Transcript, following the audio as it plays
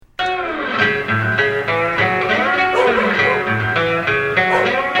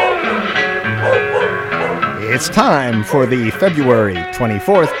It's time for the February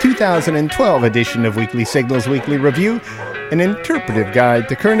 24th, 2012 edition of Weekly Signals Weekly Review, an interpretive guide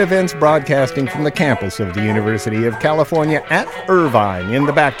to current events broadcasting from the campus of the University of California at Irvine in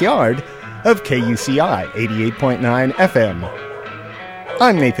the backyard of KUCI 88.9 FM.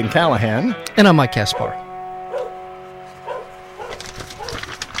 I'm Nathan Callahan. And I'm Mike Kaspar.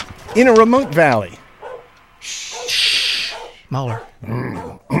 In a remote valley. Mueller.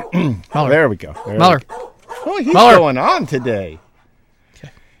 Mueller. There we go. Mueller. Oh, he's Mueller. going on today. Okay.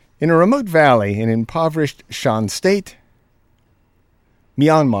 In a remote valley in impoverished Shan State,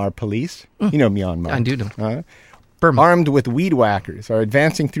 Myanmar police, you know Myanmar. I do know. Burma. Armed with weed whackers, are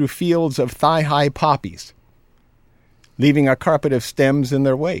advancing through fields of thigh-high poppies, leaving a carpet of stems in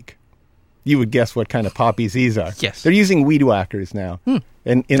their wake. You would guess what kind of poppies these are. Yes. They're using weed whackers now in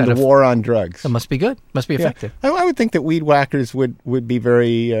Kind the of- war on drugs. That must be good. Must be effective. I would think that weed whackers would be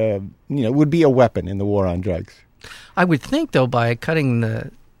very, would be a weapon in the war on drugs. I would think, though, by cutting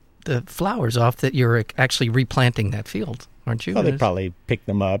the flowers off, that you're actually replanting that field, aren't you? Well, they probably pick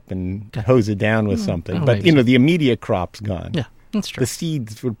them up and hose it down with something. oh, But, maybe so. the immediate crop's gone. Yeah, that's true. The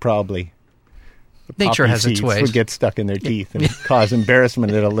seeds would probably... the Nature poppy has its seeds ways. would get stuck in their teeth and cause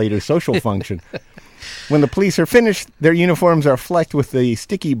embarrassment at a later social function. When the police are finished, their uniforms are flecked with the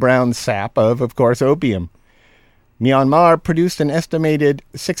sticky brown sap of course, opium. Myanmar produced an estimated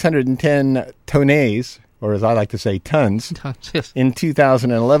 610 tonnes, or as I like to say, tons, Yes. in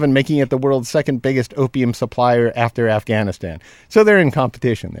 2011, making it the world's second biggest opium supplier after Afghanistan. So they're in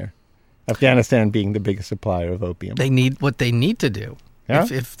competition there. Afghanistan being the biggest supplier of opium. They need what they need to do. Yeah?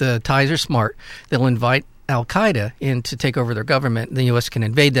 If the Thais are smart, they'll invite Al-Qaeda in to take over their government. The U.S. can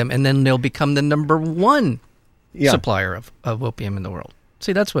invade them, and then they'll become the number one supplier of opium in the world.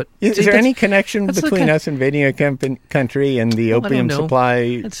 See, that's what... Is see, there that's- any connection that's the between kind- us invading a country and the I don't opium know.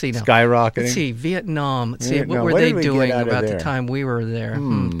 supply Let's see now. skyrocketing? Let's see, Vietnam. Let's see, Vietnam. what were What they did we get doing out of about there? the time we were there?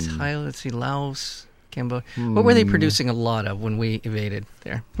 Thailand, let's see, Laos, Cambodia. What were they producing a lot of when we invaded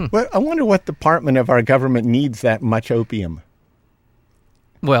there? Well, I wonder what department of our government needs that much opium.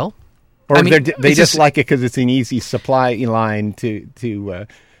 Well, Or I mean, they it's just just- like it because it's an easy supply line to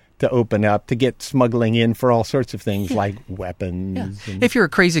open up, to get smuggling in for all sorts of things like weapons. yeah. And, If you're a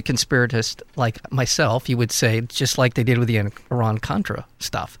crazy conspiratist like myself, you would say just like they did with the Iran-Contra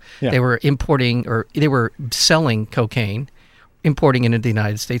stuff. Yeah. They were importing or they were selling cocaine, importing it into the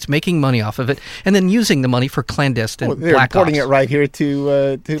United States, making money off of it, and then using the money for clandestine they're black importing ops. it right here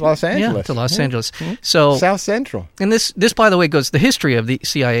to Los Angeles. Yeah, to Los Angeles. So South Central. And this, by the way, the history of the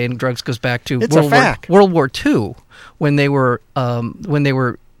CIA and drugs goes back to It's a fact. World War II, when they were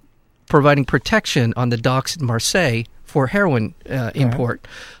providing protection on the docks in Marseille for heroin import,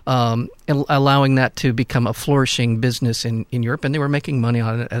 and allowing that to become a flourishing business in Europe, and they were making money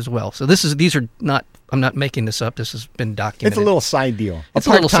on it as well. So these are not. I'm not making this up. This has been documented. It's a little side deal. It's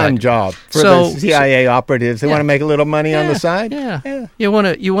a a little part-time side- job for So- the CIA operatives. They yeah. want to make a little money on the side. Yeah. You want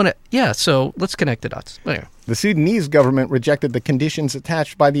to. Yeah. So let's connect the dots. There. The Sudanese government rejected the conditions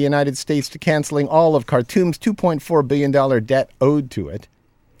attached by the United States to canceling all of Khartoum's $2.4 billion debt owed to it.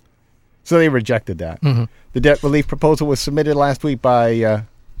 So they rejected that. The debt relief proposal was submitted last week by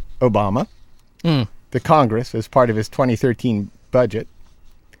Obama, the Congress, as part of his 2013 budget.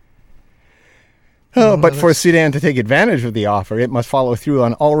 But for Sudan to take advantage of the offer, it must follow through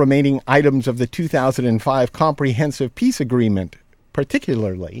on all remaining items of the 2005 Comprehensive Peace Agreement,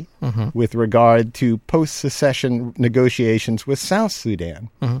 particularly with regard to post-secession negotiations with South Sudan.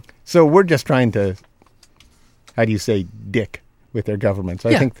 So we're just trying to, how do you say, dick with their governments.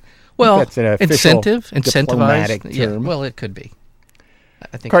 I think that's an official diplomatic incentivized. term. Yeah, well, it could be.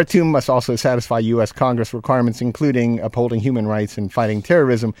 I think Khartoum must also satisfy U.S. Congress requirements, including upholding human rights and fighting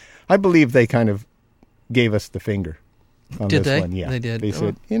terrorism. I believe they kind of gave us the finger on Did this they? one. Yeah, They did. They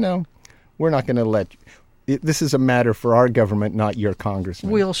said, we're not going to let this is a matter for our government, not your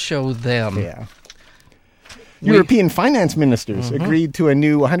congressman. we'll show them. Yeah. European finance ministers agreed to a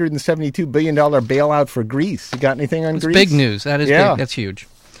new $172 billion bailout for Greece. You got anything on It's Greece? big news. That is Yeah. big. That's huge.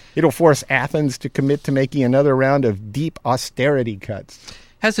 It'll force Athens to commit to making another round of deep austerity cuts.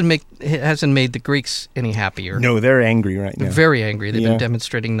 Hasn't made the Greeks any happier. No, they're angry right now. They're very angry. They've Yeah. been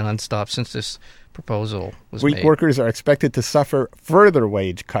demonstrating nonstop since this proposal was Greek made. workers are expected to suffer further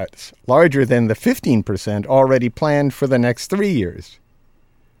wage cuts, larger than the 15% already planned for the next 3 years.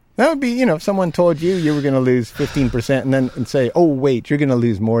 That would be, if someone told you were going to lose 15% and say, oh, wait, you're going to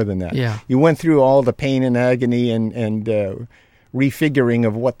lose more than that. Yeah. You went through all the pain and agony and refiguring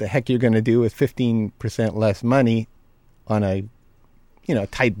of what the heck you're going to do with 15% less money on a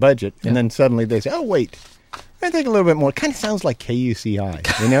tight budget. Yeah. And then suddenly they say, oh, wait, I think a little bit more. Kind of sounds like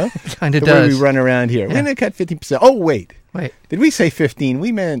KUCI, you know? Kind of the does. way we run around here. We're going to cut 50%. Oh, wait. Did we say 15?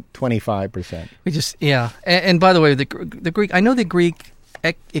 We meant 25%. We just, And by the way, the Greek, I know the Greek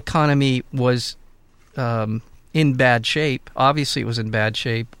economy was in bad shape. Obviously, it was in bad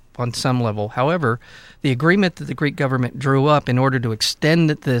shape on some level. However, the agreement that the Greek government drew up in order to extend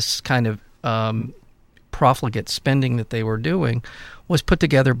this kind of profligate spending that they were doing was put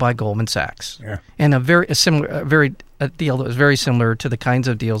together by Goldman Sachs, and a deal that was very similar to the kinds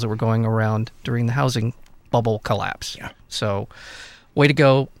of deals that were going around during the housing bubble collapse. So, way to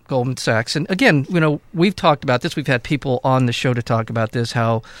go, Goldman Sachs. And again, we've talked about this. We've had people on the show to talk about this.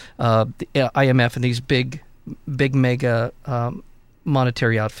 How the IMF and these big mega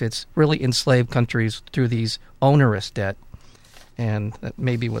monetary outfits really enslave countries through these onerous debt, and that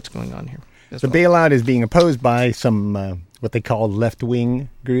may be what's going on here. The bailout is being opposed by some what they call left-wing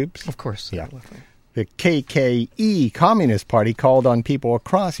groups. Of course. Yeah. The KKE Communist Party called on people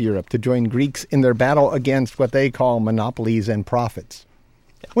across Europe to join Greeks in their battle against what they call monopolies and profits,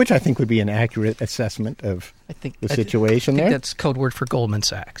 which I think would be an accurate assessment of the situation there. That's code word for Goldman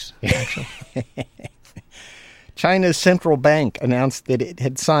Sachs, actually. China's central bank announced that it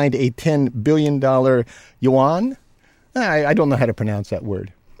had signed a $10 billion yuan. I don't know how to pronounce that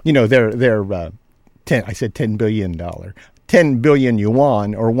word. They're 10. I said $10 billion. 10 billion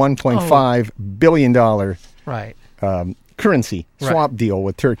yuan, or $1.5 billion currency swap deal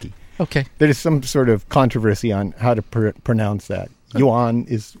with Turkey. Okay. There's some sort of controversy on how to pronounce that. Yuan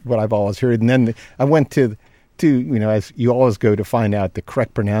is what I've always heard. And then I went to as you always go to find out the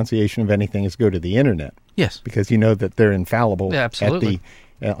correct pronunciation of anything is go to the internet. Yes. Because you know that they're infallible absolutely.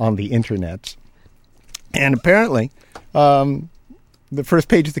 On the internets. And apparently, the first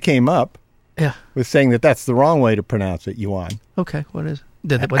page that came up was saying that that's the wrong way to pronounce it, yuan. Okay, what is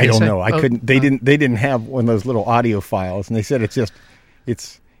it? I don't know. I couldn't. They didn't. They didn't have one of those little audio files, and they said it's just,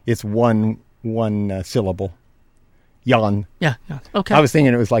 it's one syllable, yawn. Yeah. Okay. I was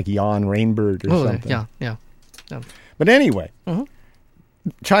thinking it was like yawn rainbird or something. Yeah. But anyway,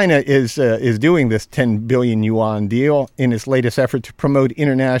 China is doing this 10 billion yuan deal in its latest effort to promote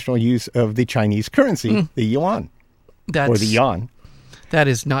international use of the Chinese currency, the yuan, or the yuan. That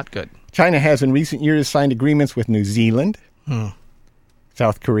is not good. China has in recent years signed agreements with New Zealand,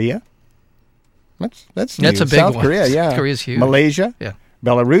 South Korea. That's a big South one. Korea, yeah. South Korea's huge. Malaysia,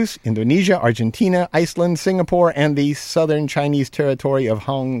 Belarus, Indonesia, Argentina, Iceland, Singapore, and the southern Chinese territory of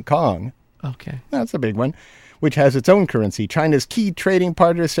Hong Kong. Okay. That's a big one, which has its own currency. China's key trading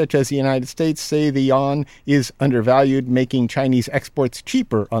partners, such as the United States, say the yuan is undervalued, making Chinese exports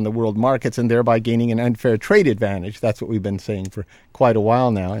cheaper on the world markets and thereby gaining an unfair trade advantage. That's what we've been saying for quite a while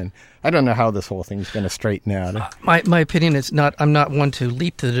now, and I don't know how this whole thing's going to straighten out. My opinion is I'm not one to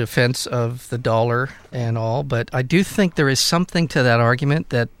leap to the defense of the dollar and all, but I do think there is something to that argument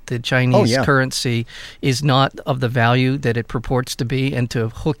that the Chinese currency is not of the value that it purports to be, and to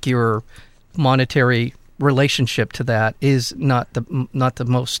hook your monetary relationship to that is not the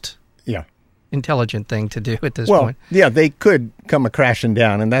most intelligent thing to do at this point. Yeah, they could come crashing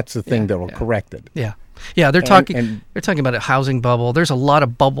down, and that's the thing that will correct it. Yeah, they're talking about a housing bubble. There's a lot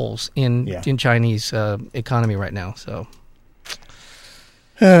of bubbles in Chinese economy right now. So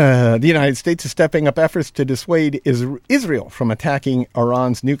the United States is stepping up efforts to dissuade Israel from attacking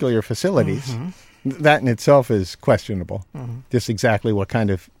Iran's nuclear facilities. That in itself is questionable, just exactly what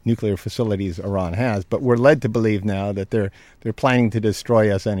kind of nuclear facilities Iran has. But we're led to believe now that they're planning to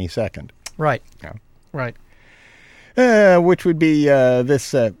destroy us any second. Right. Yeah. Right. Which would be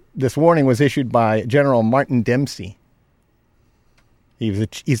this warning was issued by General Martin Dempsey.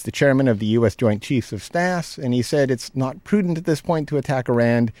 He's the chairman of the U.S. Joint Chiefs of Staff, and he said it's not prudent at this point to attack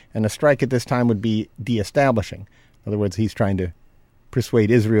Iran, and a strike at this time would be de-establishing. In other words, he's trying to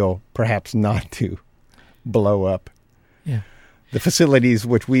persuade Israel perhaps not to blow up the facilities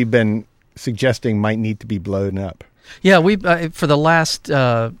which we've been suggesting might need to be blown up. Yeah, we for the last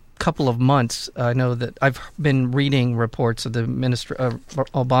couple of months, I know that I've been reading reports of the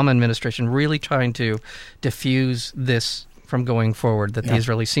Obama administration really trying to diffuse this from going forward, that the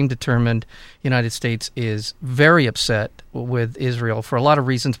Israelis seem determined. The United States is very upset with Israel for a lot of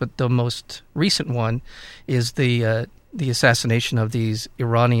reasons, but the most recent one is the assassination of these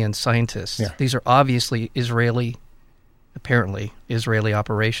Iranian scientists. Yeah. These are obviously apparently Israeli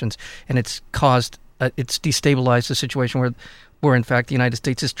operations, and it's it's destabilized the situation where in fact the United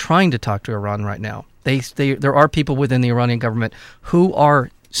States is trying to talk to Iran right now. There are people within the Iranian government who are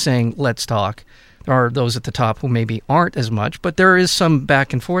saying, let's talk. There are those at the top who maybe aren't as much, but there is some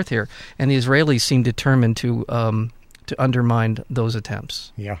back and forth here, and the Israelis seem determined to undermine those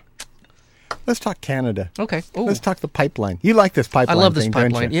attempts. Yeah. Let's talk Canada. Okay. Ooh. Let's talk the pipeline. You like this pipeline I love this thing,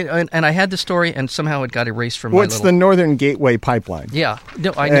 don't pipeline. you? Yeah, and I had the story, and somehow it got erased from my What's the Northern Gateway Pipeline? Yeah.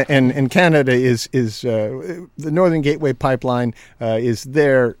 No, I know. And Canada is the Northern Gateway Pipeline is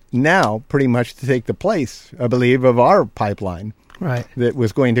there now pretty much to take the place, I believe, of our pipeline. Right. That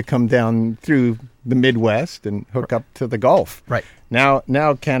was going to come down through the Midwest and hook up to the Gulf. Right.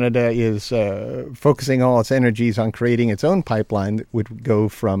 Now Canada is focusing all its energies on creating its own pipeline that would go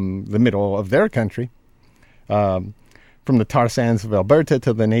from the middle of their country, from the tar sands of Alberta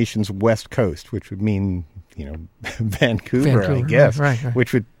to the nation's west coast, which would mean, Vancouver, I guess, right.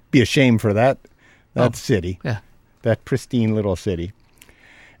 which would be a shame for that city, that pristine little city.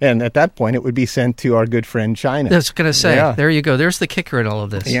 And at that point, it would be sent to our good friend China. I was going to say, There you go. There's the kicker in all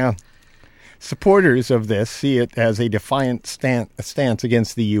of this. Yeah. Supporters of this see it as a defiant stance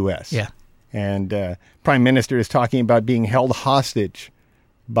against the U.S. Yeah. And Prime Minister is talking about being held hostage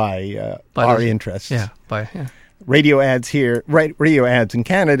by our interests. Yeah. Radio ads in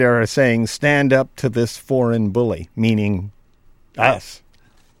Canada are saying, stand up to this foreign bully, meaning us.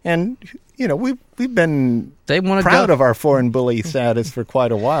 And, we've been proud of our foreign bully status for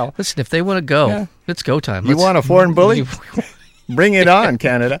quite a while. Listen, if they want to go, it's go time. You want a foreign bully? Bring it on,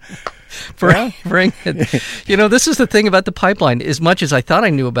 Canada. Bring it. This is the thing about the pipeline. As much as I thought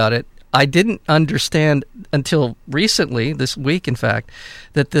I knew about it, I didn't understand until recently, this week, in fact,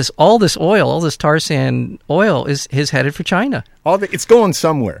 that all this tar sand oil is headed for China. It's going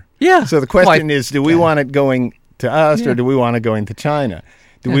somewhere. Yeah. So the question is, do we want it going to us or do we want it going to China?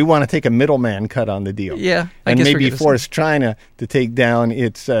 Do we want to take a middleman cut on the deal? Yeah. And maybe force China to take down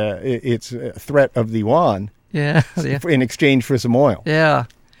its threat of the yuan in exchange for some oil. Yeah.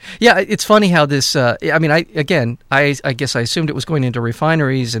 Yeah, it's funny how this, I guess I assumed it was going into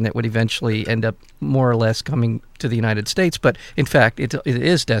refineries and it would eventually end up more or less coming to the United States, but in fact, it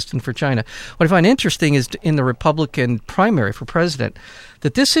is destined for China. What I find interesting is in the Republican primary for president,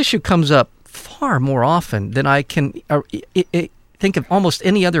 that this issue comes up far more often than I can think of almost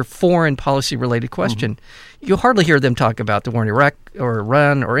any other foreign policy-related question. Mm-hmm. You hardly hear them talk about the war in Iraq or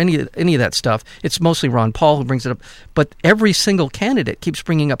Iran or any of that stuff. It's mostly Ron Paul who brings it up. But every single candidate keeps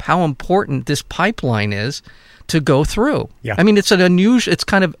bringing up how important this pipeline is to go through. Yeah. I mean, it's an unusual.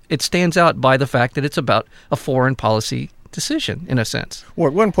 It stands out by the fact that it's about a foreign policy decision, in a sense. Well,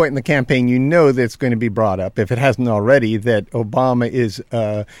 at one point in the campaign, that it's going to be brought up, if it hasn't already, that Obama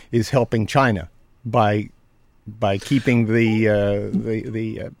is helping China by keeping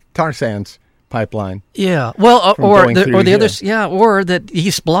the tar sands pipeline. Yeah, well, or that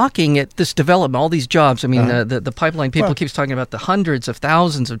he's blocking it. This development, all these jobs. I mean, the pipeline people keeps talking about the hundreds of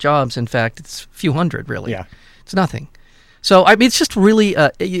thousands of jobs. In fact, it's a few hundred, really. Yeah, it's nothing. So I mean, it's just really,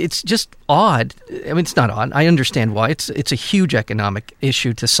 it's just odd. I mean, it's not odd. I understand why. It's a huge economic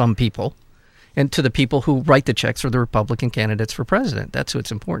issue to some people, and to the people who write the checks for the Republican candidates for president. That's who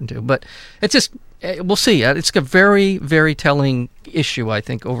it's important to. But it's just, we'll see. It's a very, very telling issue, I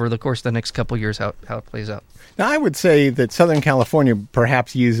think, over the course of the next couple of years, how it plays out. Now, I would say that Southern California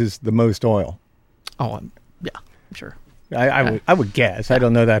perhaps uses the most oil. Oh, yeah, I'm sure. I would guess. I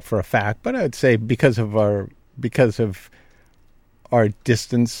don't know that for a fact, but I would say because of our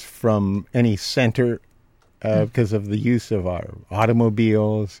distance from any center, because of the use of our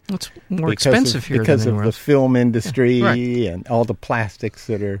automobiles. It's more expensive here because than of the film industry Yeah. and all the plastics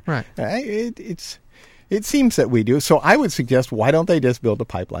that are. Right. It seems that we do. So I would suggest, why don't they just build a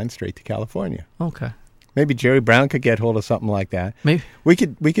pipeline straight to California? Okay. Maybe Jerry Brown could get hold of something like that. Maybe we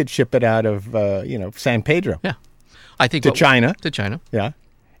could ship it out of San Pedro. Yeah, I think to China. To China. Yeah,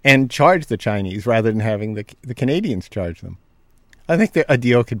 and charge the Chinese rather than having the Canadians charge them. I think a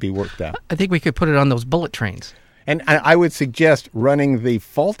deal could be worked out. I think we could put it on those bullet trains. And I would suggest running the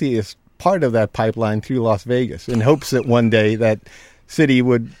faultiest part of that pipeline through Las Vegas in hopes that one day that city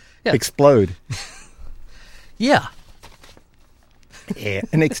would explode. Yeah.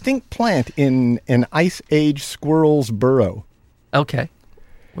 An extinct plant in an Ice Age squirrel's burrow. Okay.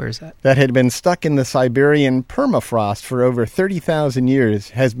 Where is that? That had been stuck in the Siberian permafrost for over 30,000 years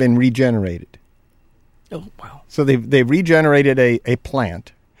has been regenerated. Oh, wow. So they've regenerated a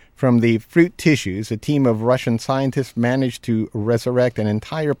plant from the fruit tissues. A team of Russian scientists managed to resurrect an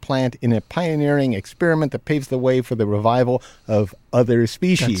entire plant in a pioneering experiment that paves the way for the revival of other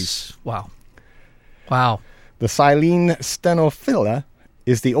species. Wow. The Silene stenophila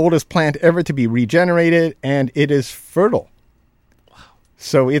is the oldest plant ever to be regenerated, and it is fertile. Wow.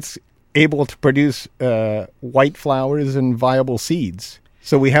 So it's able to produce white flowers and viable seeds.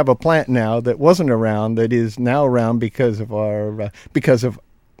 So we have a plant now that wasn't around that is now around because of us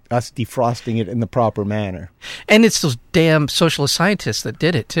defrosting it in the proper manner. And it's those damn socialist scientists that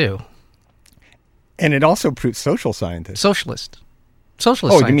did it too. And it also proves social scientists. Socialist Oh,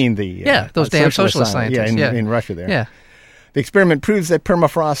 scientists. you mean the... those damn socialist scientists. Yeah, in Russia there. Yeah. The experiment proves that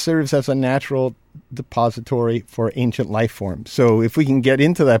permafrost serves as a natural depository for ancient life forms. So if we can get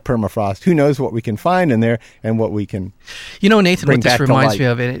into that permafrost, who knows what we can find in there and what we can Nathan, bring what this back to reminds light. me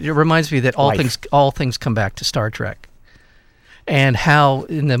of, it reminds me that all things come back to Star Trek. And how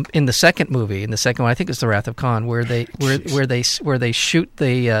in the second movie, in the second one, I think it's The Wrath of Khan, where they shoot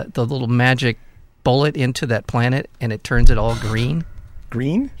the little magic bullet into that planet and it turns it all green.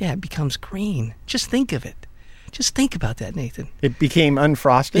 Green? Yeah, it becomes green. Just think of it. Just think about that, Nathan. It became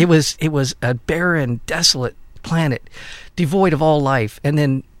unfrosted? It was a barren, desolate planet, devoid of all life. And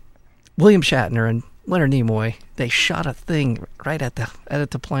then William Shatner and Leonard Nimoy, they shot a thing right at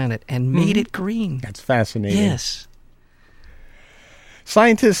the planet and made it green. That's fascinating. Yes.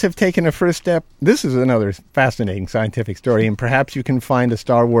 Scientists have taken a first step. This is another fascinating scientific story, and perhaps you can find a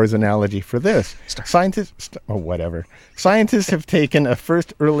Star Wars analogy for this. Scientists have taken a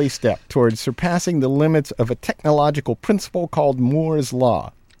first early step towards surpassing the limits of a technological principle called Moore's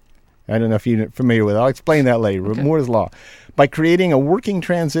Law. I don't know if you're familiar with it. I'll explain that later. Okay. Moore's Law. By creating a working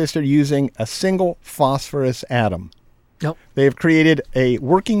transistor using a single phosphorus atom. Nope. They have created a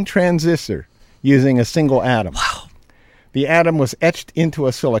working transistor using a single atom. Wow. The atom was etched into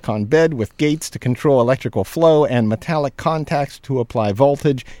a silicon bed with gates to control electrical flow and metallic contacts to apply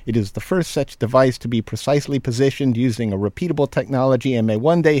voltage. It is the first such device to be precisely positioned using a repeatable technology and may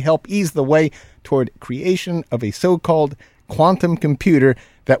one day help ease the way toward creation of a so-called quantum computer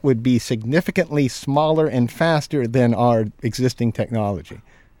that would be significantly smaller and faster than our existing technology.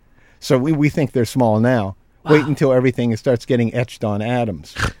 So we think they're small now. Wow. Wait until everything starts getting etched on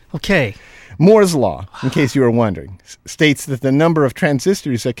atoms. Okay. Moore's Law, in case you were wondering, states that the number of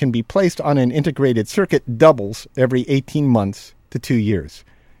transistors that can be placed on an integrated circuit doubles every 18 months to 2 years.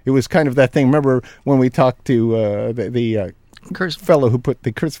 It was kind of that thing. Remember when we talked to the fellow who put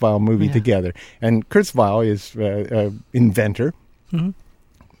the Kurzweil movie together? And Kurzweil is an inventor,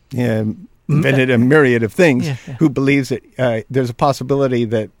 invented a myriad of things, who believes that there's a possibility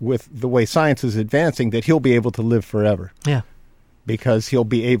that with the way science is advancing, that he'll be able to live forever. Yeah. Because he'll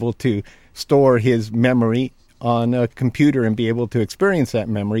be able to store his memory on a computer and be able to experience that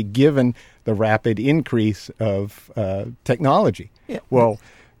memory given the rapid increase of technology. Yeah. Well,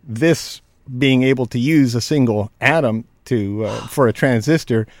 this being able to use a single atom for a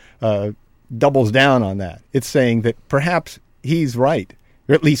transistor doubles down on that. It's saying that perhaps he's right.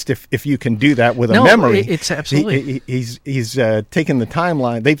 Or at least if you can do that with a memory. It's absolutely. He's taken the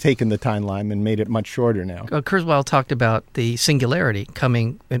timeline. They've taken the timeline and made it much shorter now. Kurzweil talked about the singularity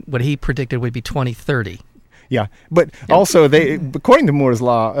coming, what he predicted would be 2030. Yeah, but also according to Moore's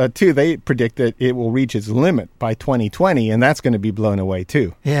Law, too, they predict that it will reach its limit by 2020, and that's going to be blown away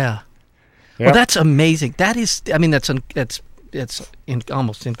too. Yeah. Well, that's amazing. That is, I mean, that's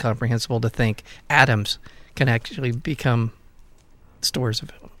almost incomprehensible to think atoms can actually become stores of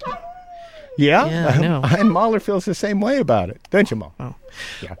it. Yeah, I know. And Mahler feels the same way about it, don't you, Mo? Oh.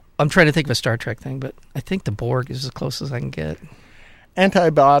 Yeah. I'm trying to think of a Star Trek thing, but I think the Borg is as close as I can get.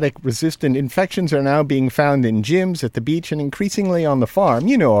 Antibiotic-resistant infections are now being found in gyms, at the beach, and increasingly on the farm.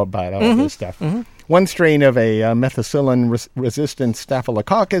 You know about all this stuff. Mm-hmm. One strain of a methicillin-resistant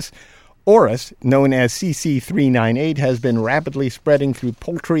Staphylococcus aureus, known as CC398, has been rapidly spreading through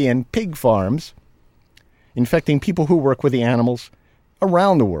poultry and pig farms, infecting people who work with the animals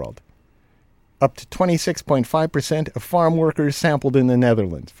around the world. Up to 26.5% of farm workers sampled in the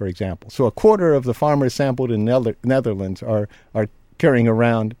Netherlands, for example. So a quarter of the farmers sampled in the Netherlands are carrying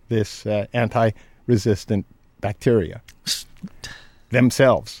around this anti-resistant bacteria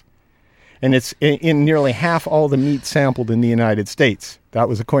themselves. And it's in nearly half all the meat sampled in the United States. That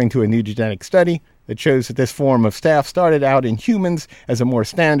was according to a new genetic study that shows that this form of staph started out in humans as a more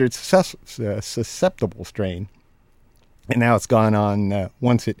standard susceptible strain. And now it's gone on,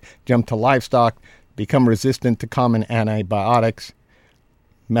 once it jumped to livestock, become resistant to common antibiotics,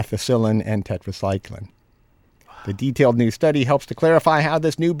 methicillin, and tetracycline. The detailed new study helps to clarify how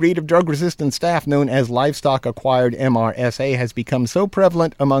this new breed of drug-resistant staph, known as livestock-acquired MRSA, has become so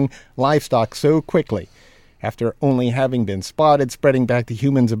prevalent among livestock so quickly, after only having been spotted spreading back to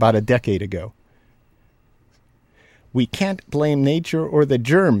humans about a decade ago. We can't blame nature or the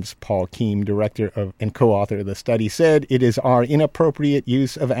germs, Paul Keem, director and co-author of the study, said. It is our inappropriate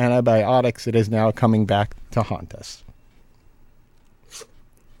use of antibiotics that is now coming back to haunt us.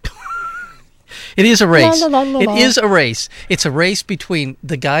 It is a race. It is a race. It's a race between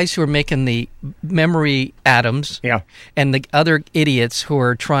the guys who are making the memory atoms and the other idiots who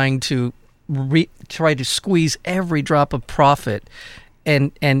are trying to squeeze every drop of profit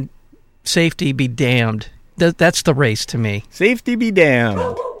and Safety be damned. That's the race to me. Safety be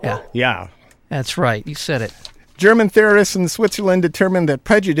damned. Yeah. Yeah. That's right. You said it. German theorists in Switzerland determined that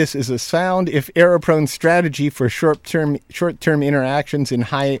prejudice is a sound, if error-prone strategy for short-term interactions in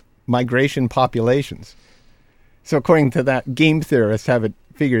high migration populations. So according to that, game theorists have it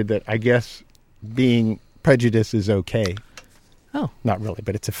figured that, I guess, being prejudice is okay. Oh. Not really,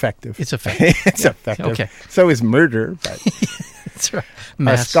 but it's effective. It's effective. It's effective. Okay. So is murder. But That's right.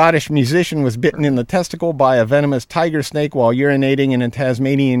 a Scottish musician was bitten in the testicle by a venomous tiger snake while urinating in a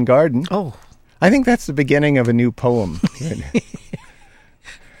Tasmanian garden. Oh. I think that's the beginning of a new poem.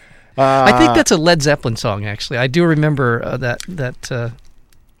 I think that's a Led Zeppelin song, actually. I do remember that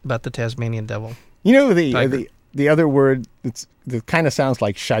about the Tasmanian devil. You know the other word that kind of sounds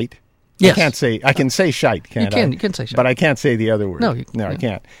like shite? Yes. I can say shite, can't I? You can say shite. But I can't say the other word. No, I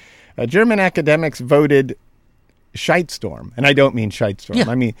can't. German academics voted shitestorm, and I don't mean shitestorm.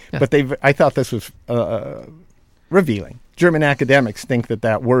 Yeah. I mean, Yeah. but I thought this was revealing. German academics think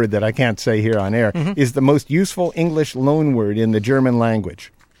that word that I can't say here on air is the most useful English loan word in the German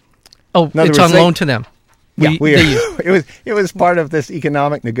language. Oh, other it's words, on loan to them. It was part of this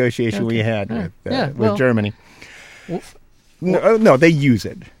economic negotiation we had with Germany. Well, No, they use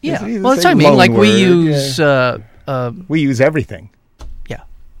it. Yeah. It's Well, that's a what I mean. loan Like we word. use... We use everything. Yeah.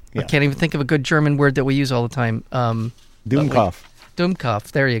 Yeah. I can't even think of a good German word that we use all the time. Dummkopf.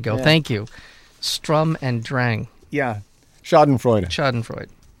 Dummkopf. There you go. Yeah. Thank you. Strum and Drang. Yeah. Schadenfreude. Schadenfreude.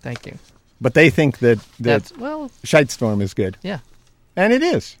 Thank you. But they think that shitestorm is good. Yeah. And it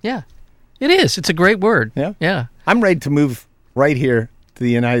is. Yeah. It is. It's a great word. Yeah. Yeah. I'm ready to move right here to the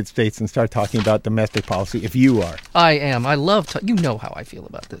United States and start talking about domestic policy if you are. I am. I love... you know how I feel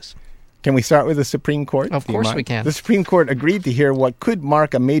about this. Can we start with the Supreme Court? Of course we can. The Supreme Court agreed to hear what could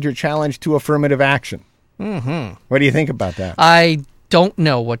mark a major challenge to affirmative action. Mm-hmm. What do you think about that? I don't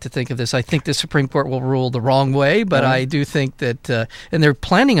know what to think of this. I think the Supreme Court will rule the wrong way, but I do think that... and they're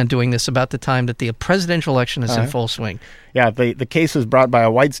planning on doing this about the time that the presidential election is in full swing. Yeah, the case was brought by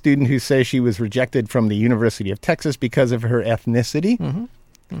a white student who says she was rejected from the University of Texas because of her ethnicity. Mm-hmm.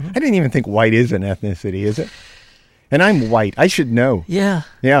 Mm-hmm. I didn't even think white is an ethnicity, is it? And I'm white. I should know. Yeah.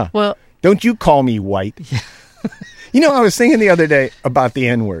 Yeah. Well... Don't you call me white. Yeah. You know, I was thinking the other day about the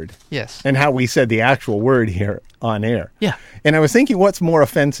N-word. Yes. And how we said the actual word here on air. Yeah. And I was thinking what's more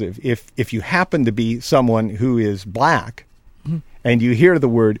offensive if you happen to be someone who is black and you hear the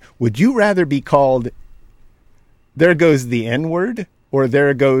word, would you rather be called, there goes the N-word, or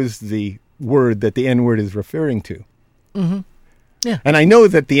there goes the word that the N-word is referring to? Mm-hmm. Yeah. And I know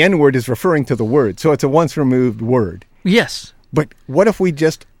that the N-word is referring to the word, so it's a once-removed word. Yes. But what if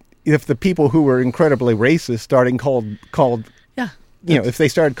if the people who were incredibly racist started called if they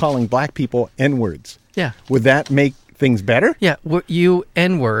started calling black people N-words, would that make things better? Yeah, you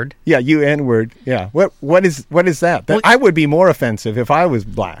N-word. Yeah, you N-word. Yeah. What is that? I would be more offensive if I was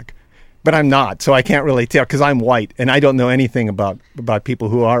black, but I'm not, so I can't really tell because I'm white and I don't know anything about people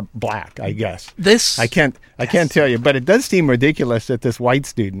who are black. I guess I can't tell you, but it does seem ridiculous that this white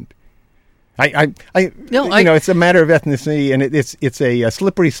student. It's a matter of ethnicity, and it's a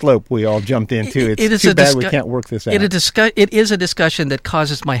slippery slope we all jumped into. It's too bad we can't work this out. It is a discussion that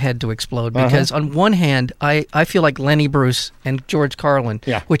causes my head to explode because on one hand, I feel like Lenny Bruce and George Carlin,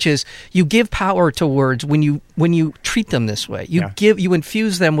 which is you give power to words when you treat them this way. You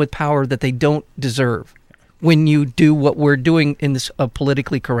infuse them with power that they don't deserve when you do what we're doing in this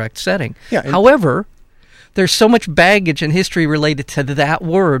politically correct setting. Yeah, however, there's so much baggage and history related to that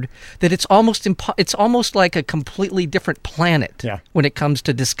word that it's almost like a completely different planet when it comes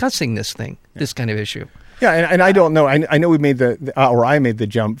to discussing this kind of issue. Yeah, and I don't know. I know we made I made the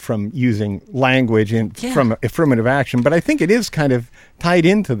jump from using language from affirmative action, but I think it is kind of tied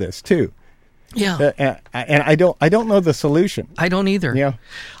into this too. Yeah, and I don't know the solution. I don't either. Yeah,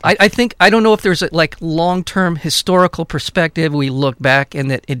 I don't know if there's a long-term historical perspective. We look back and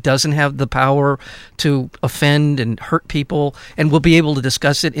that it doesn't have the power to offend and hurt people, and we'll be able to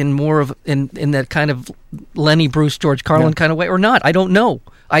discuss it in more of in that kind of Lenny Bruce, George Carlin kind of way, or not. I don't know.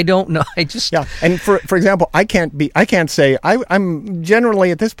 I just And for example, I can't say I'm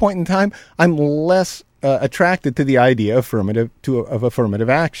generally at this point in time I'm less attracted to the idea of affirmative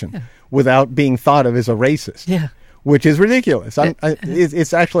action without being thought of as a racist. Yeah. Which is ridiculous.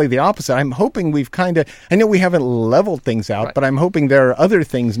 It's actually the opposite. I'm hoping we've I know we haven't leveled things out, but I'm hoping there are other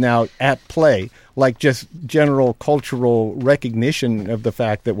things now at play, like just general cultural recognition of the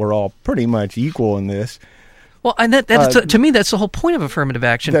fact that we're all pretty much equal in this. Well, and to me, that's the whole point of affirmative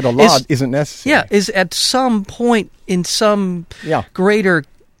action. That a law isn't necessary. Yeah, is at some point in some greater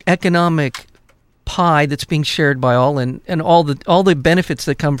economic pie that's being shared by all, and all the benefits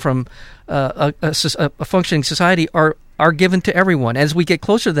that come from a functioning society are given to everyone. As we get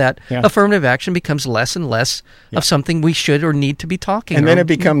closer to that, affirmative action becomes less and less of something we should or need to be talking. And then it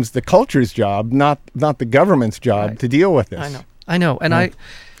becomes the culture's job, not the government's job, to deal with this. I know, and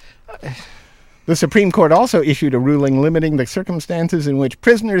The Supreme Court also issued a ruling limiting the circumstances in which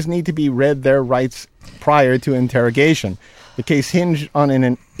prisoners need to be read their rights prior to interrogation. The case hinged on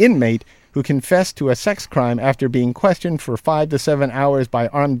an inmate who confessed to a sex crime after being questioned for 5 to 7 hours by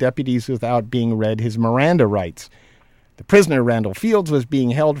armed deputies without being read his Miranda rights. The prisoner, Randall Fields, was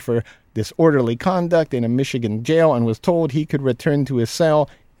being held for disorderly conduct in a Michigan jail and was told he could return to his cell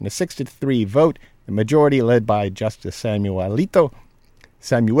in a 6-3 vote, the majority led by Justice Samuel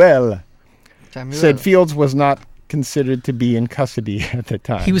said Fields was not considered to be in custody at the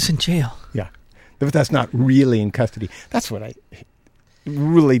time. He was in jail. Yeah. But that's not really in custody. That's what I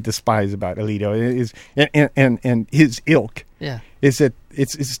really despise about Alito is and his ilk. Yeah. Is that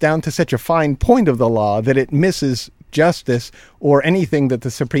it's down to such a fine point of the law that it misses justice or anything that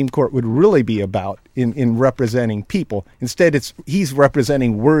the Supreme Court would really be about in representing people. Instead, he's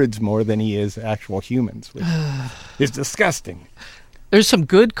representing words more than he is actual humans, which is disgusting. There's a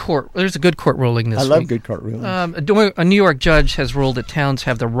good court ruling this week. I love good court rulings. A New York judge has ruled that towns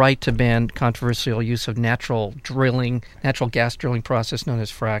have the right to ban controversial use of natural gas drilling process known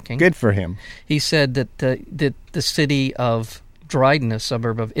as fracking. Good for him. He said that the city of Dryden, a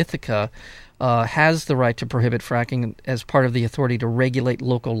suburb of Ithaca, has the right to prohibit fracking as part of the authority to regulate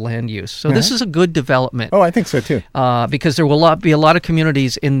local land use. So this is a good development. Oh, I think so too. Because there will be a lot of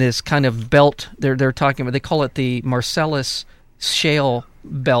communities in this kind of belt. They're talking about. They call it the Marcellus Shale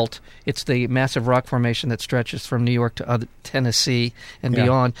Belt. It's the massive rock formation that stretches from New York to Tennessee and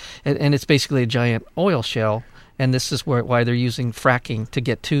beyond, and it's basically a giant oil shale. And this is why they're using fracking to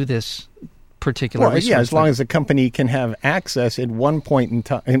get to this particular resource. Yeah, as long as the company can have access at one point in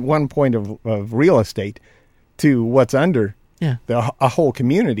time, in one point of real estate, to what's under a whole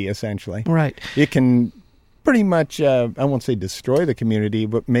community, essentially. Right. It can pretty much, I won't say destroy the community,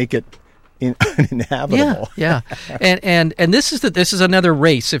 but make it uninhabitable. Yeah. And this is another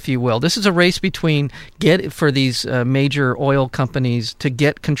race, if you will. This is a race for these major oil companies to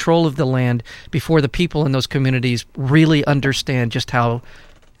get control of the land before the people in those communities really understand just how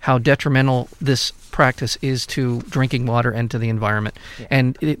detrimental this practice is to drinking water and to the environment. Yeah.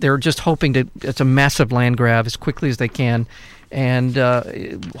 And they're just hoping it's a massive land grab as quickly as they can. And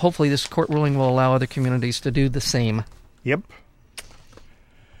hopefully this court ruling will allow other communities to do the same. Yep.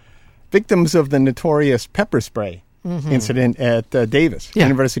 Victims of the notorious pepper spray incident at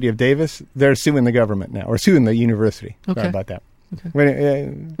University of Davis, they're suing the government now, or suing the university. Okay. Sorry about that.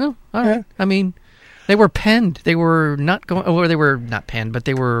 Okay. All right. Yeah. I mean, they were penned. They were not going, or they were not penned, but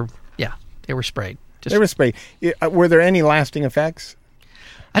they were sprayed. They were sprayed. Were there any lasting effects?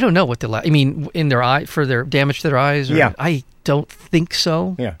 I don't know what in their eye, for their damage to their eyes? Or, I don't think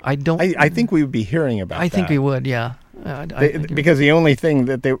so. Yeah. I think we would be hearing about that. I think we would, yeah. Because the only thing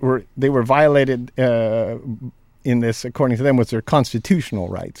that they were violated in this, according to them, was their constitutional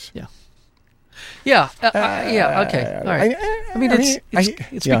rights. Yeah. Yeah. Okay. All right. I mean,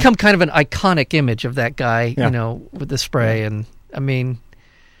 it's become kind of an iconic image of that guy, with the spray, and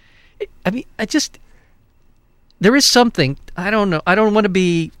there is something. I don't know. I don't want to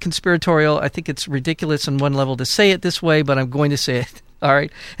be conspiratorial. I think it's ridiculous on one level to say it this way, but I'm going to say it. All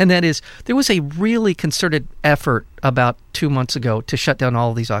right. And that is, there was a really concerted effort about 2 months ago to shut down all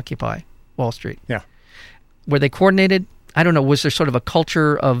of these Occupy Wall Street. Yeah. Were they coordinated? I don't know. Was there sort of a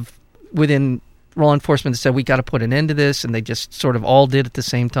culture within law enforcement that said, we got to put an end to this, and they just sort of all did at the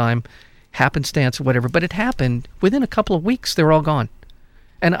same time, happenstance or whatever. But it happened. Within a couple of weeks, they were all gone.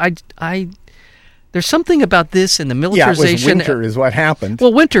 And there's something about this and the militarization. Yeah, it was winter is what happened.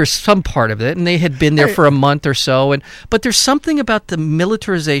 Well, winter's some part of it, and they had been there for a month or so. But there's something about the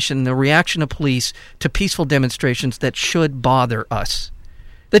militarization, the reaction of police to peaceful demonstrations that should bother us.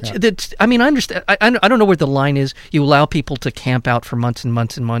 I understand. I don't know where the line is. You allow people to camp out for months and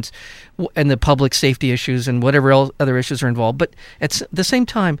months and months, and the public safety issues and whatever else other issues are involved. But at the same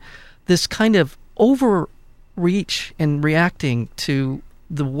time, this kind of overreach and reacting to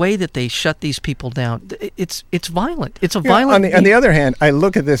the way that they shut these people down, it's violent. It's a violent. On the other hand, I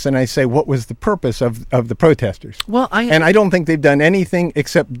look at this and I say, what was the purpose of the protesters? Well, I don't think they've done anything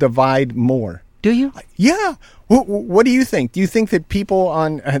except divide more. Do you? Yeah. What do you think? Do you think that people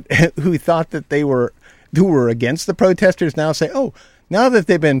who thought that who were against the protesters now say, oh, now that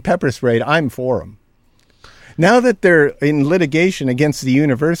they've been pepper sprayed, I'm for them. Now that they're in litigation against the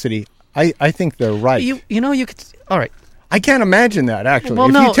university, I think they're right. You could. All right. I can't imagine that, actually.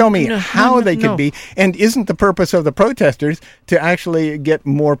 Well, if you tell me how they could no. be, and isn't the purpose of the protesters to actually get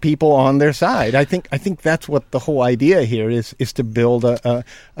more people on their side? I think that's what the whole idea here is to build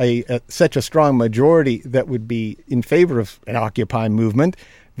such a strong majority that would be in favor of an Occupy movement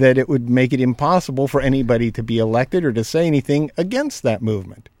that it would make it impossible for anybody to be elected or to say anything against that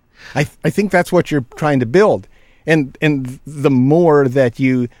movement. I think that's what you're trying to build. And the more that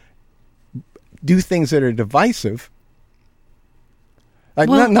you do things that are divisive,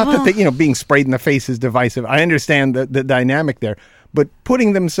 not that being sprayed in the face is divisive. I understand the dynamic there, but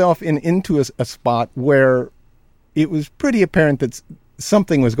putting themselves into a spot where it was pretty apparent that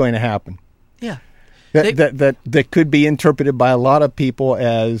something was going to happen. Yeah, that could be interpreted by a lot of people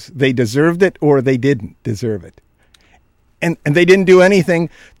as they deserved it or they didn't deserve it, and they didn't do anything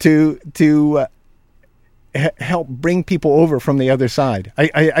to help bring people over from the other side.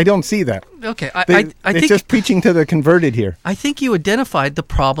 I don't see that. Okay, I think it's just preaching to the converted here. I think you identified the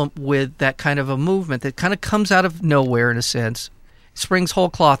problem with that kind of a movement that kind of comes out of nowhere in a sense, springs whole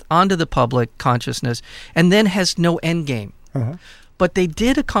cloth onto the public consciousness, and then has no end game. Uh-huh. But they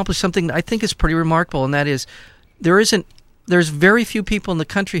did accomplish something that I think is pretty remarkable, and that is there's very few people in the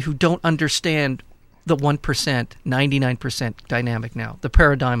country who don't understand the 1%, 99% dynamic now, the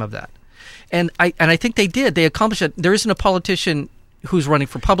paradigm of that. And I think they did. They accomplished it. There isn't a politician who's running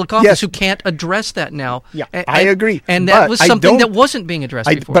for public office who can't address that now. Yeah, I agree. And that was something that wasn't being addressed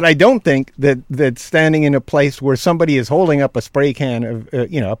before. But I don't think that standing in a place where somebody is holding up a spray can of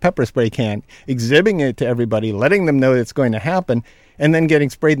a pepper spray can, exhibiting it to everybody, letting them know it's going to happen, and then getting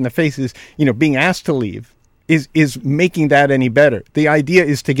sprayed in the faces, being asked to leave, is making that any better. The idea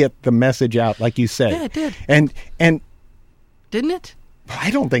is to get the message out, like you said. Yeah, it did. And didn't it? I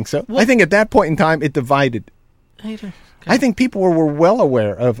don't think so. I think at that point in time, it divided. Okay. I think people were well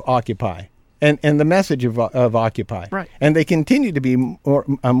aware of Occupy and the message of Occupy. Right. And they continue to be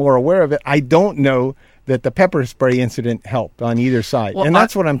more aware of it. I don't know that the pepper spray incident helped on either side. Well, and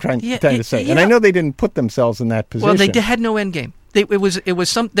that's what I'm trying to say. Yeah. And I know they didn't put themselves in that position. Well, they had no end game. There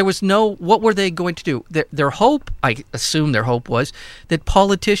was no, what were they going to do? Their hope, I assume their hope was, that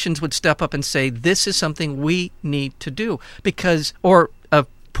politicians would step up and say, this is something we need to do, or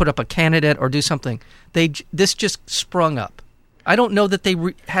put up a candidate or do something. This just sprung up. I don't know that they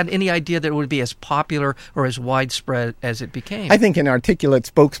had any idea that it would be as popular or as widespread as it became. I think an articulate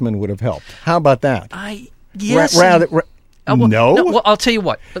spokesman would have helped. How about that? Yes. No? Well, I'll tell you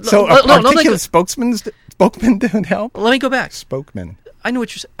what. So articulate spokesmen didn't help? Let me go back. Spokesman. I know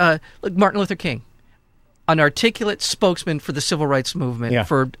what you're saying. Like Martin Luther King, an articulate spokesman for the civil rights movement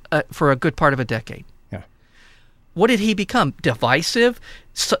for a good part of a decade. Yeah. What did he become? Divisive,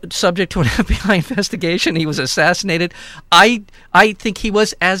 subject to an FBI investigation. He was assassinated. I think he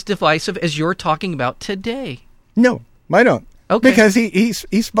was as divisive as you're talking about today. No, I don't. Okay. Because he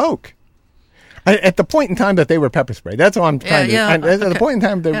spoke. At the point in time that they were pepper sprayed, that's all I'm trying to. At the point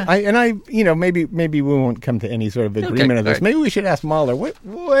in time, maybe we won't come to any sort of agreement on this. Right. Maybe we should ask Mahler.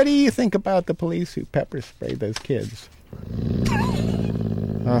 What do you think about the police who pepper sprayed those kids?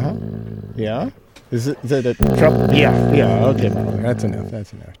 Yeah. Is it a trouble? Yeah. Okay, Mahler. That's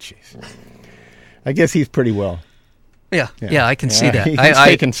enough. Jeez. I guess he's pretty well. Yeah. I can see that. He's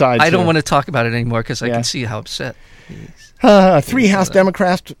taking sides. I don't want to talk about it anymore because I can see how upset he is. 3 House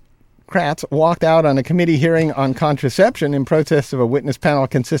Democrats walked out on a committee hearing on contraception in protest of a witness panel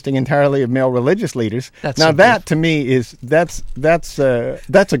consisting entirely of male religious leaders. That to me is that's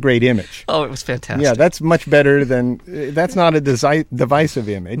a great image. Oh, it was fantastic. Yeah, that's much better than that's not a divisive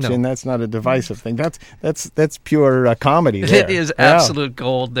image, and that's not a divisive thing. That's pure comedy. There. It is absolute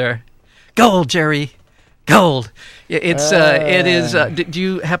gold there. Gold, Jerry, gold. It's it is. Do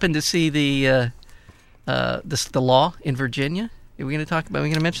you happen to see the law in Virginia? Are we going to talk about? Are we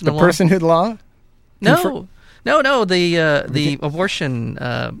going to mention the law? Personhood law? No. The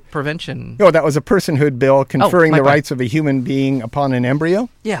abortion prevention. Oh, that was a personhood bill conferring the rights of a human being upon an embryo?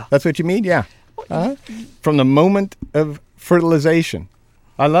 Yeah. That's what you mean? Yeah. From the moment of fertilization.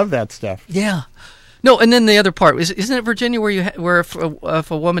 I love that stuff. Yeah. No, and then the other part isn't it Virginia where if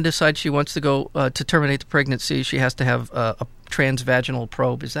a woman decides she wants to go to terminate the pregnancy, she has to have a transvaginal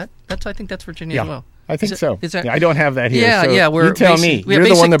probe? I think that's Virginia as well. I think so. I don't have that here. Yeah, so yeah. You tell me. You're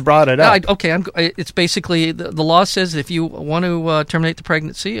the one that brought it up. It's basically the law says if you want to terminate the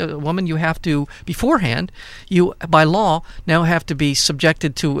pregnancy, a woman, you have to beforehand, you by law now have to be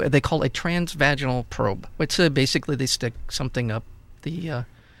subjected to they call a transvaginal probe, which basically they stick something up the.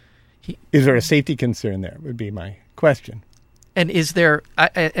 Is there a safety concern there? Would be my question. And is there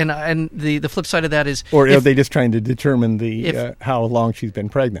and the flip side of that is, or are they just trying to determine how long she's been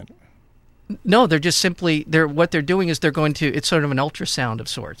pregnant? No, they're just simply what they're doing is they're going to. It's sort of an ultrasound of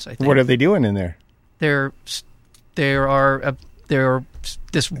sorts. I think. What are they doing in there?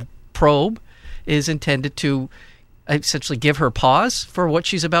 This probe is intended to essentially give her pause for what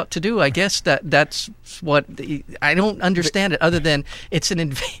she's about to do. I guess that's what I don't understand it. Other than it's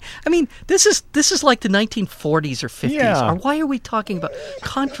I mean, this is like the 1940s or 50s. Yeah. Or why are we talking about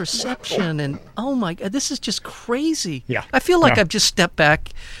contraception? And oh my God, this is just crazy. Yeah. I feel like Yeah. I've just stepped back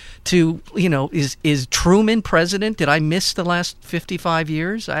to is Truman president? Did I miss the last 55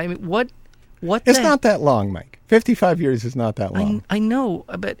 years? I mean, what? It's not that long, Mike. 55 years is not that long. I know,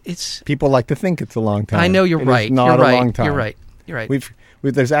 but it's. People like to think it's a long time. I know you're It is right. not You're a right. long time. You're right. You're right.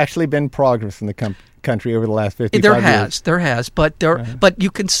 There's actually been progress in the country over the last 55 years. There has, but but you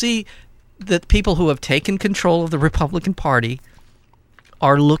can see that people who have taken control of the Republican Party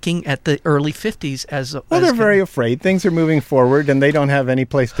are looking at the early 50s as they're very afraid. Things are moving forward, and they don't have any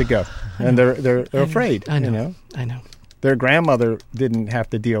place to go, and they're afraid. I know. You know? I know. Their grandmother didn't have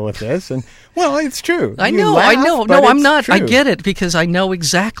to deal with this, and well, it's true. I You know. laugh, No, but I'm it's not. I true. get it because I know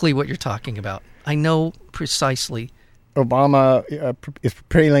exactly what you're talking about. I know precisely. Obama is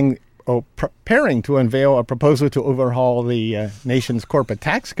preparing to unveil a proposal to overhaul the nation's corporate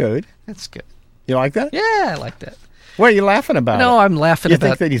tax code. That's good. You like that? Yeah, I like that. What are you laughing about? No, I'm laughing You about.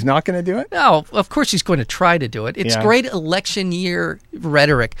 think that he's not going to do it? No, of course he's going to try to do it. It's Yeah. great election year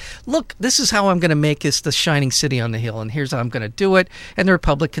rhetoric. Look, this is how I'm going to make this the shining city on the hill, and here's how I'm going to do it. And the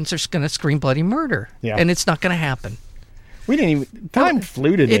Republicans are going to scream bloody murder. Yeah. And it's not going to happen. We didn't even. Time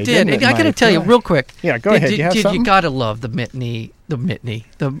flew today. It did. Didn't it, I got to Mike? tell you real quick. Yeah, go ahead. You have something? You got to love the Mitt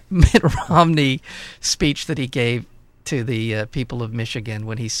Romney speech that he gave to the people of Michigan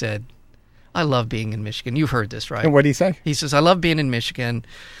when he said, I love being in Michigan. You've heard this, right? And what did he say? He says, I love being in Michigan.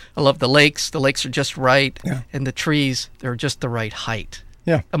 I love the lakes. The lakes are just right. Yeah. And the trees, they're just the right height.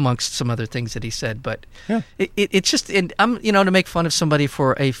 Yeah. Amongst some other things that he said. But Yeah. it's just, and I'm, to make fun of somebody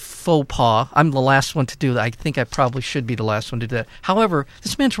for a faux pas, I'm the last one to do that. I think I probably should be the last one to do that. However,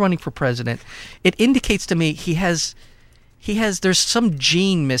 this man's running for president. It indicates to me there's some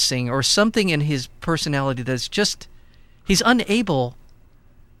gene missing or something in his personality that's just, he's unable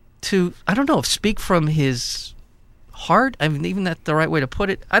to, I don't know, speak from his heart. I mean, even that's the right way to put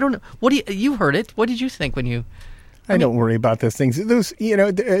it. I don't know. You heard it. What did you think when you? I don't worry about those things. Those,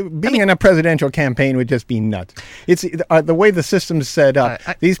 being in a presidential campaign would just be nuts. It's the way the system's set up.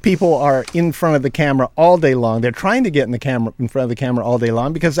 These people are in front of the camera all day long. They're trying to get in front of the camera all day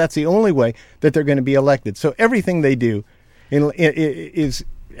long because that's the only way that they're going to be elected. So everything they do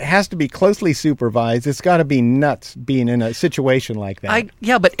has to be closely supervised. It's got to be nuts being in a situation like that.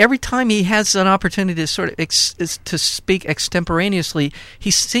 But every time he has an opportunity to sort of to speak extemporaneously, he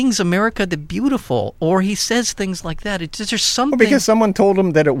sings "America the Beautiful" or he says things like that. There's something. Well, because someone told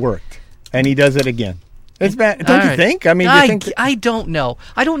him that it worked, and he does it again. It's bad. Don't you think? I mean, I don't know.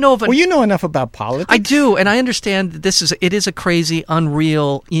 I don't know if. Well, you know enough about politics. I do, and I understand that it is a crazy,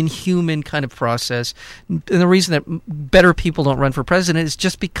 unreal, inhuman kind of process. And the reason that better people don't run for president is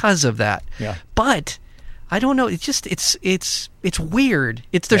just because of that. Yeah. But I don't know. It's just it's weird.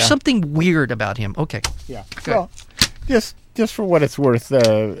 There's something weird about him. Okay. Yeah. Good. Well, just for what it's worth,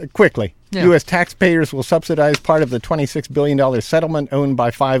 quickly. Yeah. U.S. taxpayers will subsidize part of the $26 billion settlement owned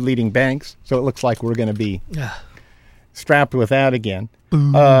by 5 leading banks. So it looks like we're going to be strapped with that again.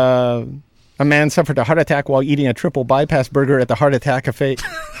 A man suffered a heart attack while eating a triple bypass burger at the Heart Attack Cafe,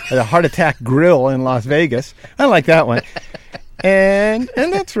 at the Heart Attack Grill in Las Vegas. I like that one. And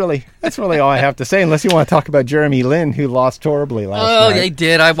that's really all I have to say, unless you want to talk about Jeremy Lin, who lost horribly last night. Oh, they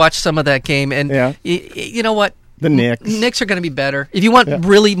did. I watched some of that game, and you know what? The Knicks. Knicks are going to be better. If you want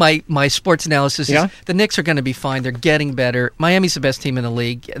really my sports analysis, the Knicks are going to be fine. They're getting better. Miami's the best team in the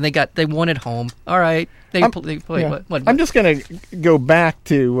league, and they won at home. All right, they play. What? I'm just going to go back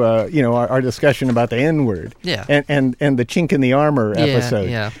to our discussion about the N-word. Yeah. And the chink in the armor episode.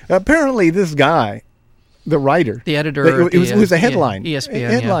 Yeah. Apparently, this guy, the writer, the editor, it was a headline,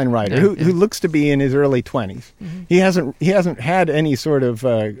 ESPN, headline writer who looks to be in his early 20s. Mm-hmm. He hasn't had any sort of.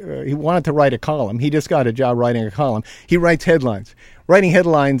 He wanted to write a column. He just got a job writing a column. He writes headlines. Writing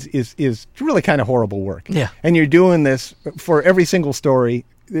headlines is really kind of horrible work. Yeah. And you're doing this for every single story.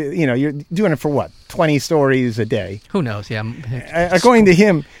 You're doing it for what, 20 stories a day? Who knows? Yeah. According to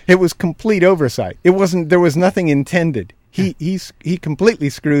him, it was complete oversight. It wasn't. There was nothing intended. He completely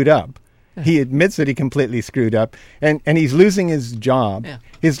screwed up. He admits that he completely screwed up, and he's losing his job. Yeah.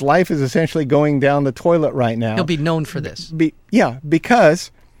 His life is essentially going down the toilet right now. He'll be known for this. Because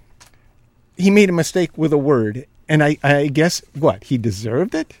he made a mistake with a word, and I guess, what, he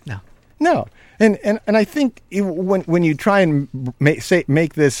deserved it? No. And I think when you try and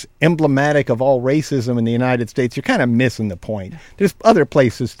make this emblematic of all racism in the United States, you're kind of missing the point. There's other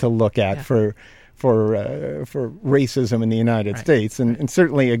places to look at for racism in the United States, and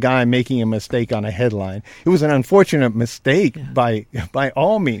certainly a guy making a mistake on a headline. It was an unfortunate mistake by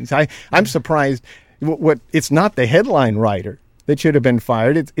all means. I'm surprised. It's not the headline writer that should have been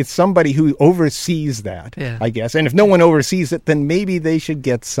fired. It's somebody who oversees that, I guess. And if no one oversees it, then maybe they should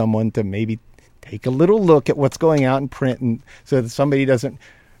get someone to maybe take a little look at what's going out in print, and so that somebody doesn't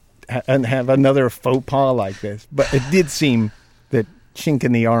have another faux pas like this. But it did seem that chink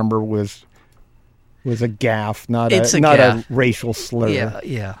in the armor was a gaffe, not a racial slur.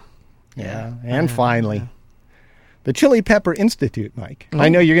 Yeah. And finally, the Chili Pepper Institute, Mike. I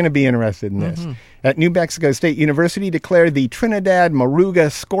know you're going to be interested in this. At New Mexico State University declared the Trinidad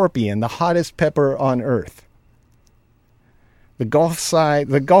Moruga scorpion the hottest pepper on Earth. The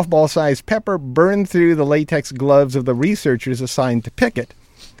golf ball sized pepper burned through the latex gloves of the researchers assigned to pick it.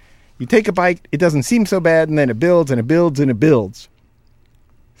 You take a bite, it doesn't seem so bad, and then it builds and it builds and it builds.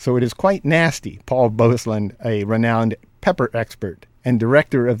 So it is quite nasty, Paul Boesland, a renowned pepper expert and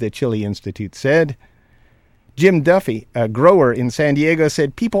director of the Chili Institute, said. Jim Duffy, a grower in San Diego,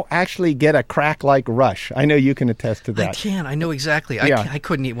 said people actually get a crack-like rush. I know you can attest to that. I can. I know exactly. I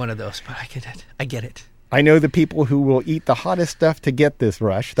couldn't eat one of those, but I get it. I know the people who will eat the hottest stuff to get this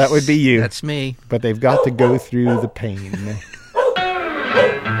rush. That would be you. That's me. But they've got to go through the pain.